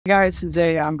Guys,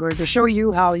 today I'm going to show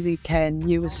you how you can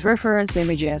use reference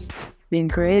images in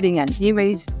creating an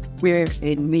image with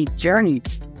a Midjourney.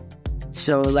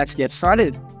 So let's get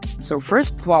started. So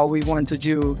first, what we want to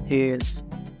do is,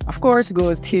 of course,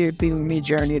 go here to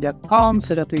midjourney.com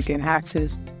so that we can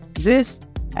access this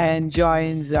and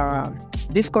join the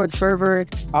Discord server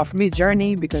of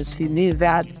Midjourney, because we need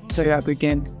that so that we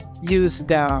can use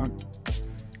the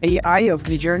AI of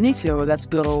Midjourney. So let's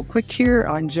go click here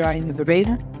on join the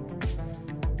beta.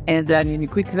 And then when you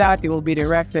click that, you will be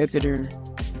directed to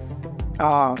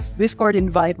the Discord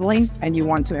invite link, and you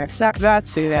want to accept that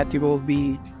so that you will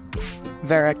be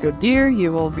directed here.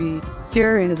 You will be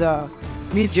here in the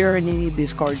Midjourney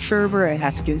Discord server, and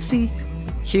as you can see,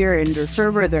 here in the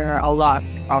server, there are a lot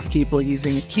of people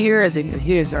using it here. As in,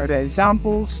 here are the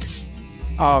examples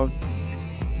of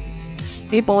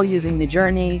people using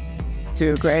Midjourney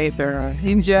to create their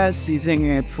images, using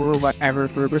it for whatever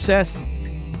purposes.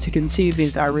 As you can see,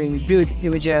 these are really good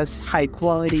images, high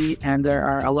quality, and there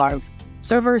are a lot of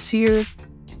servers here,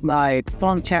 like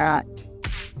phone chat.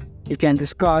 You can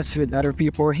discuss with other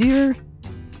people here.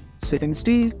 So you can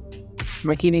see,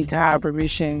 but you need to have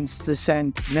permissions to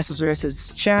send messages to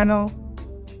this channel.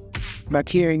 But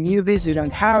here in newbies, you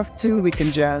don't have to. We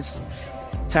can just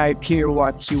type here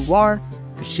what you want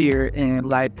here and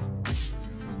like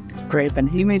create an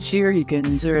image here. You can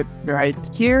insert right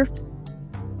here.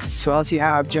 So as you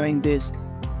have joined this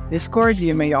Discord,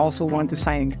 you may also want to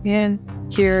sign in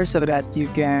here so that you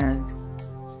can,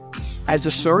 as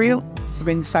a tutorial, so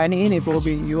when signing in, you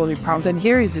will be prompted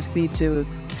here. You just need to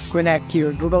connect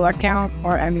your Google account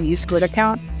or Discord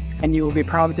account, and you will be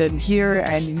prompted here.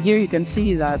 And here you can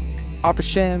see that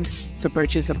option to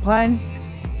purchase a plan.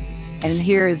 And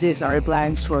here, these are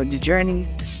plans for the journey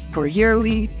for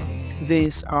yearly.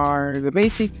 These are the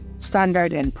basic,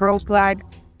 standard, and pro plan.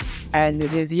 And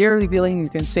with this yearly billing, you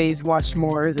can save much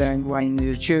more than when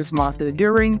you choose monthly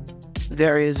during.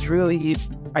 There is really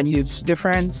a huge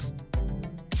difference.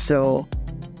 So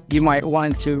you might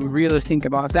want to really think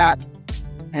about that.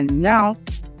 And now,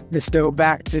 let's go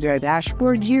back to the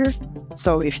dashboard here.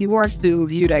 So if you want to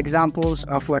view the examples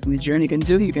of what Midjourney can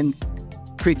do, you can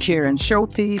click here and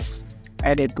showcase,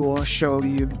 and it will show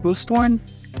you the boost one.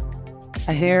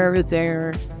 And here,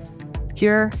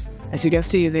 as you can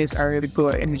see, these are really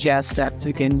good images that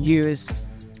you can use.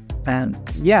 And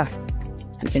yeah,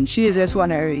 you can choose this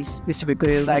one. I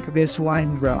specifically like this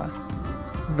one,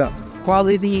 the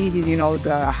quality,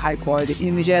 the high quality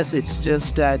images. It's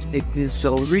just that it is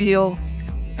so real.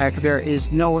 Like there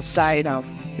is no sign of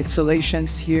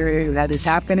pixelations here that is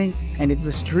happening, and it's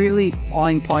just really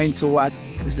on point to what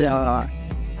the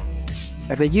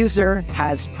user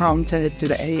has prompted to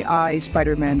the AI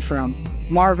Spider-Man from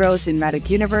Marvel's Cinematic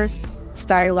Universe.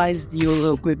 Stylized, you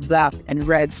look with black and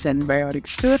red symbiotic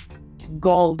suit,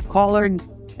 gold colored,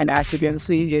 and as you can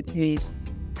see, it is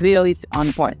really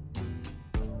on point.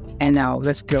 And now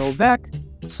let's go back.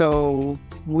 So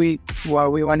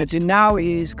what we want to do now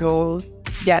is go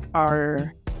get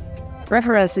our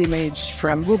reference image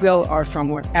from Google or from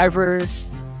whatever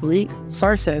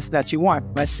sources that you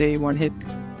want. Let's say you want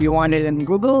it in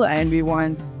Google, and we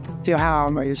want to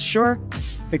have a short,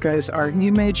 because our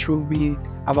image will be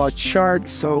about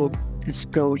sharks. So let's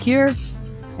go here,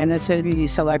 and let's say we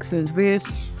selected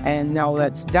this, and now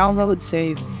let's download,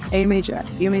 save image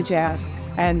as,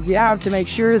 and you have to make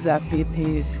sure that it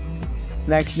is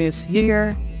like this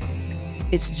here.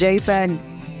 It's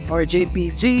JPEG or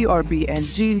JPG or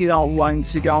BNG. You don't want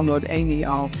to download any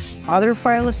of other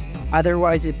files,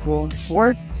 otherwise it won't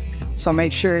work. So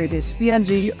make sure it is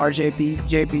PNG or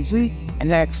JPG. And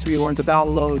next, we want to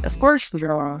download, of course,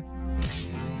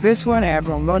 this one. I have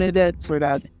downloaded it so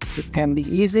that it can be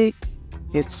easy.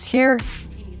 It's here.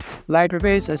 Like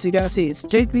this, as you can see, it's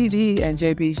JPG and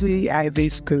JPG, and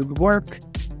this could work.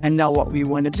 And now what we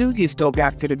want to do is go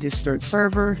back to the Discord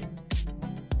server.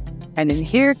 And in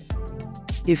here,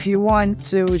 if you want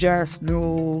to just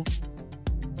go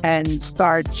and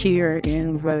start here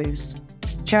in this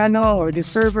channel or the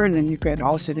server, then you can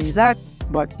also do that.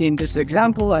 But in this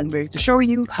example, I'm going to show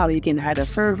you how you can add a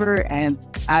server and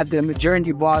add the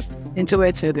Midjourney bot into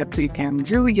it so that you can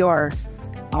do your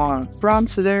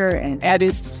prompts there and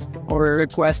edits or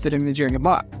requests to the Midjourney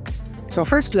bot. So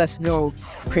first, let's go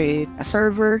create a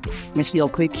server. And still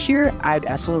click here, add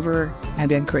a server,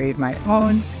 and then create my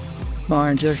own,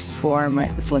 just for my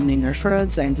funding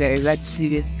reference. And let's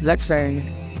say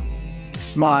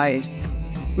my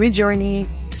Midjourney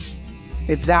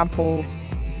example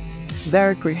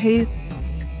there, create,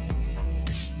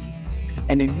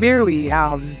 and then here we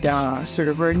have the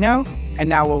server now, And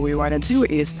now what we want to do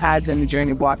is add the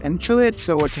Midjourney bot into it.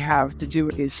 So what you have to do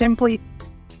is simply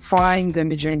find the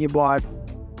Midjourney bot,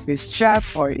 this chat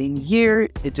or in here.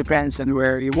 It depends on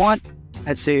where you want.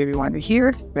 Let's say we want it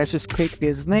here. Let's just click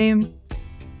this name.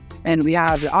 And we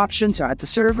have the option to add the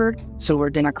server. So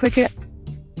we're gonna click it.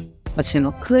 Let's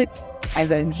click. And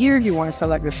then here you want to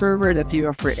select the server that you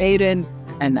have created.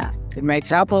 And in my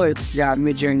example, it's the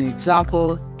Midjourney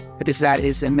example, because that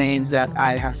is the names that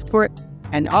I have put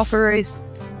and authorized.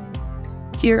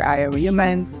 Here I am a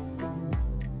human.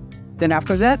 Then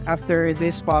after that, after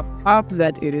this pop up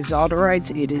that it is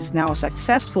authorized, it is now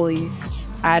successfully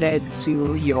added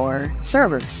to your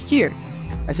server here.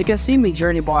 As you can see,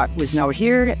 Midjourney bot was now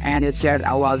here, and it says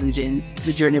allow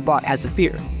Midjourney bot as a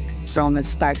fear. So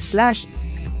let's type slash.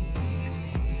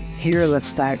 Here,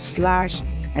 let's type slash.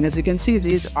 And as you can see,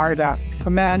 these are the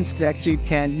commands that you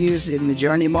can use in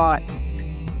Midjourney bot.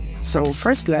 So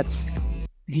first, let's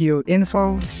view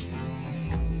info.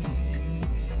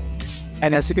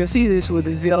 And as you can see, this will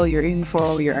reveal your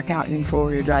info, your account info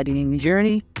regarding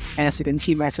Midjourney. And as you can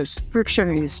see, my subscription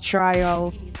is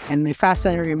trial, and my fast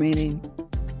time remaining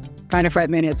 25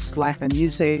 minutes left in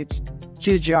usage,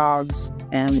 2 jobs,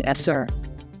 and etc.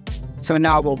 So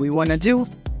now what we want to do,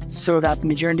 so that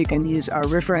Midjourney can use our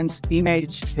reference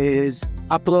image, is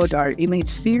upload our image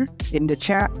sphere in the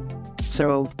chat.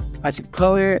 So let's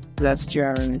upload it. Let's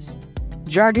just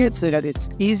drag it so that it's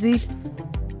easy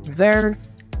there.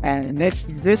 And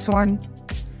this one,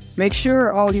 make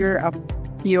sure all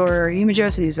your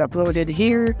images is uploaded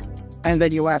here, and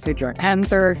then you have to drag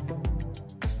enter.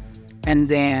 And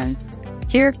then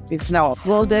here it's now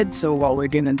uploaded. So what we're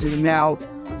gonna do now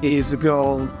is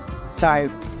go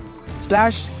type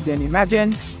slash, then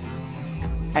imagine.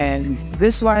 And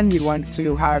this one, you want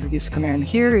to have this command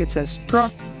here. It says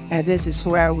prompt, and this is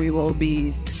where we will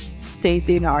be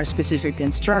stating our specific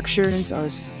instructions or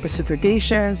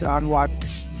specifications on what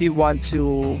we want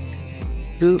to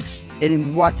do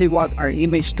and what we want our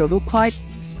image to look like.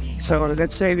 So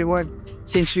let's say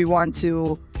since we want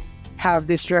to have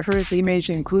this reference image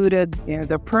included in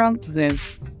the prompt, then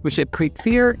we should click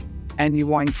here, and you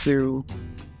want to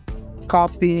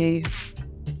copy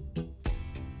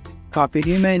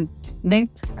human link,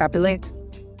 copy link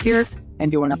here,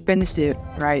 and you want to paste it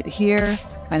right here,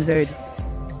 and then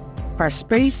press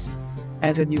space,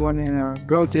 and then you want to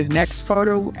go to the next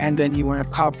photo, and then you want to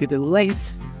copy the link,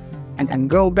 and then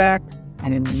go back,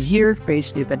 and then here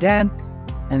paste it again,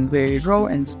 and there you go,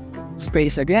 and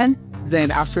space again.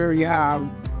 Then after you have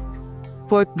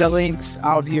put the links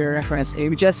of your reference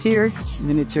images here,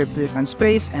 you need to click on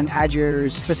space and add your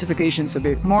specifications a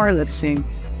bit more. Let's say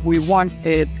we want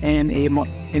it in a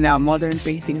modern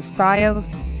painting style,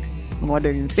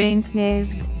 modern painting,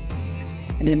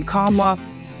 and then comma,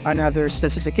 another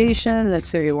specification. Let's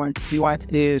say you want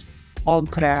is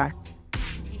ultra.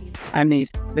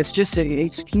 Let's just say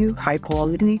HQ, high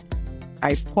quality,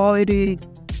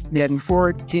 then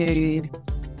 4K.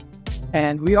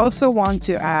 And we also want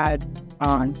to add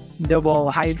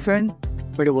double hyphen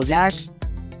or double dash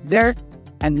there,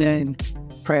 and then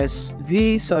press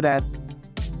V so that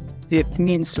it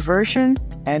means version,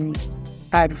 and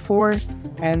add 4.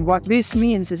 And what this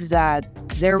means is that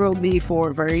there will be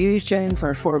 4 variations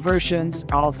or 4 versions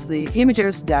of the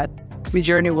images that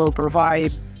Midjourney will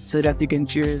provide, so that you can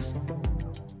choose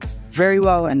very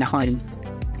well and hide.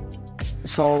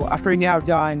 So after you have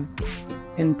done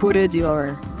inputted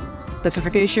your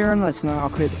specification, let's now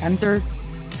click enter.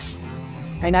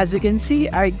 And as you can see,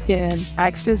 I can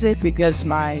access it because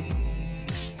my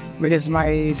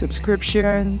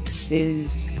subscription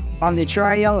is on the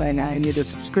trial, and I need a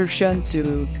subscription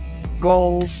to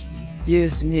go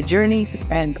use Midjourney.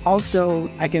 And also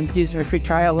I can use my free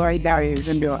trial right now,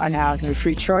 even though I have my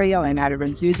free trial and I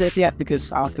haven't used it yet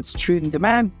because of its true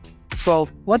demand. So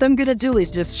what I'm gonna do is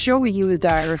just show you the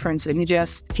reference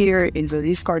images here in the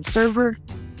Discord server.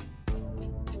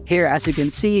 Here, as you can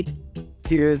see,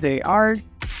 here they are.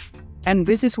 And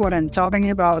this is what I'm talking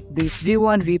about, this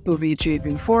V1, V2, V3,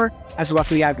 V4, as what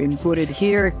we have inputted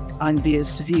here on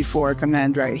this V4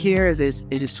 command right here. This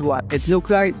is what it looks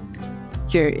like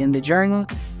here in the journal.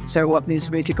 So what this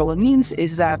basically means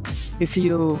is that if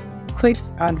you click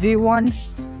on V1,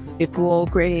 it will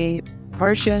create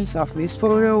versions of this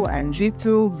photo, and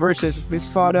V2 versus this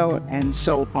photo, and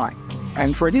so on.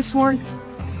 And for this one,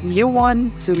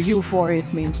 U1 to U4,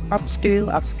 it means upscale,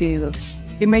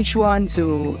 image 1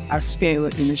 to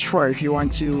upscale image 4. If you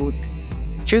want to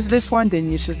choose this one,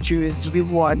 then you should choose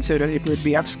V1 so that it would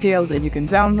be upscaled, and you can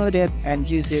download it and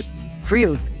use it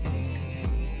freely.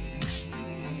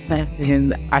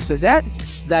 And after that,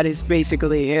 that is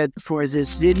basically it for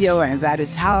this video, and that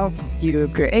is how you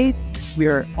create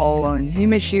your own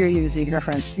image here using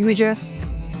reference images.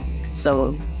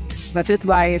 So that's it,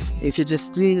 guys. If you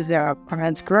just use the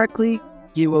commands correctly,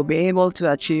 you will be able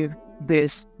to achieve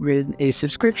this with a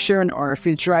subscription or a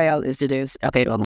free trial as it is available.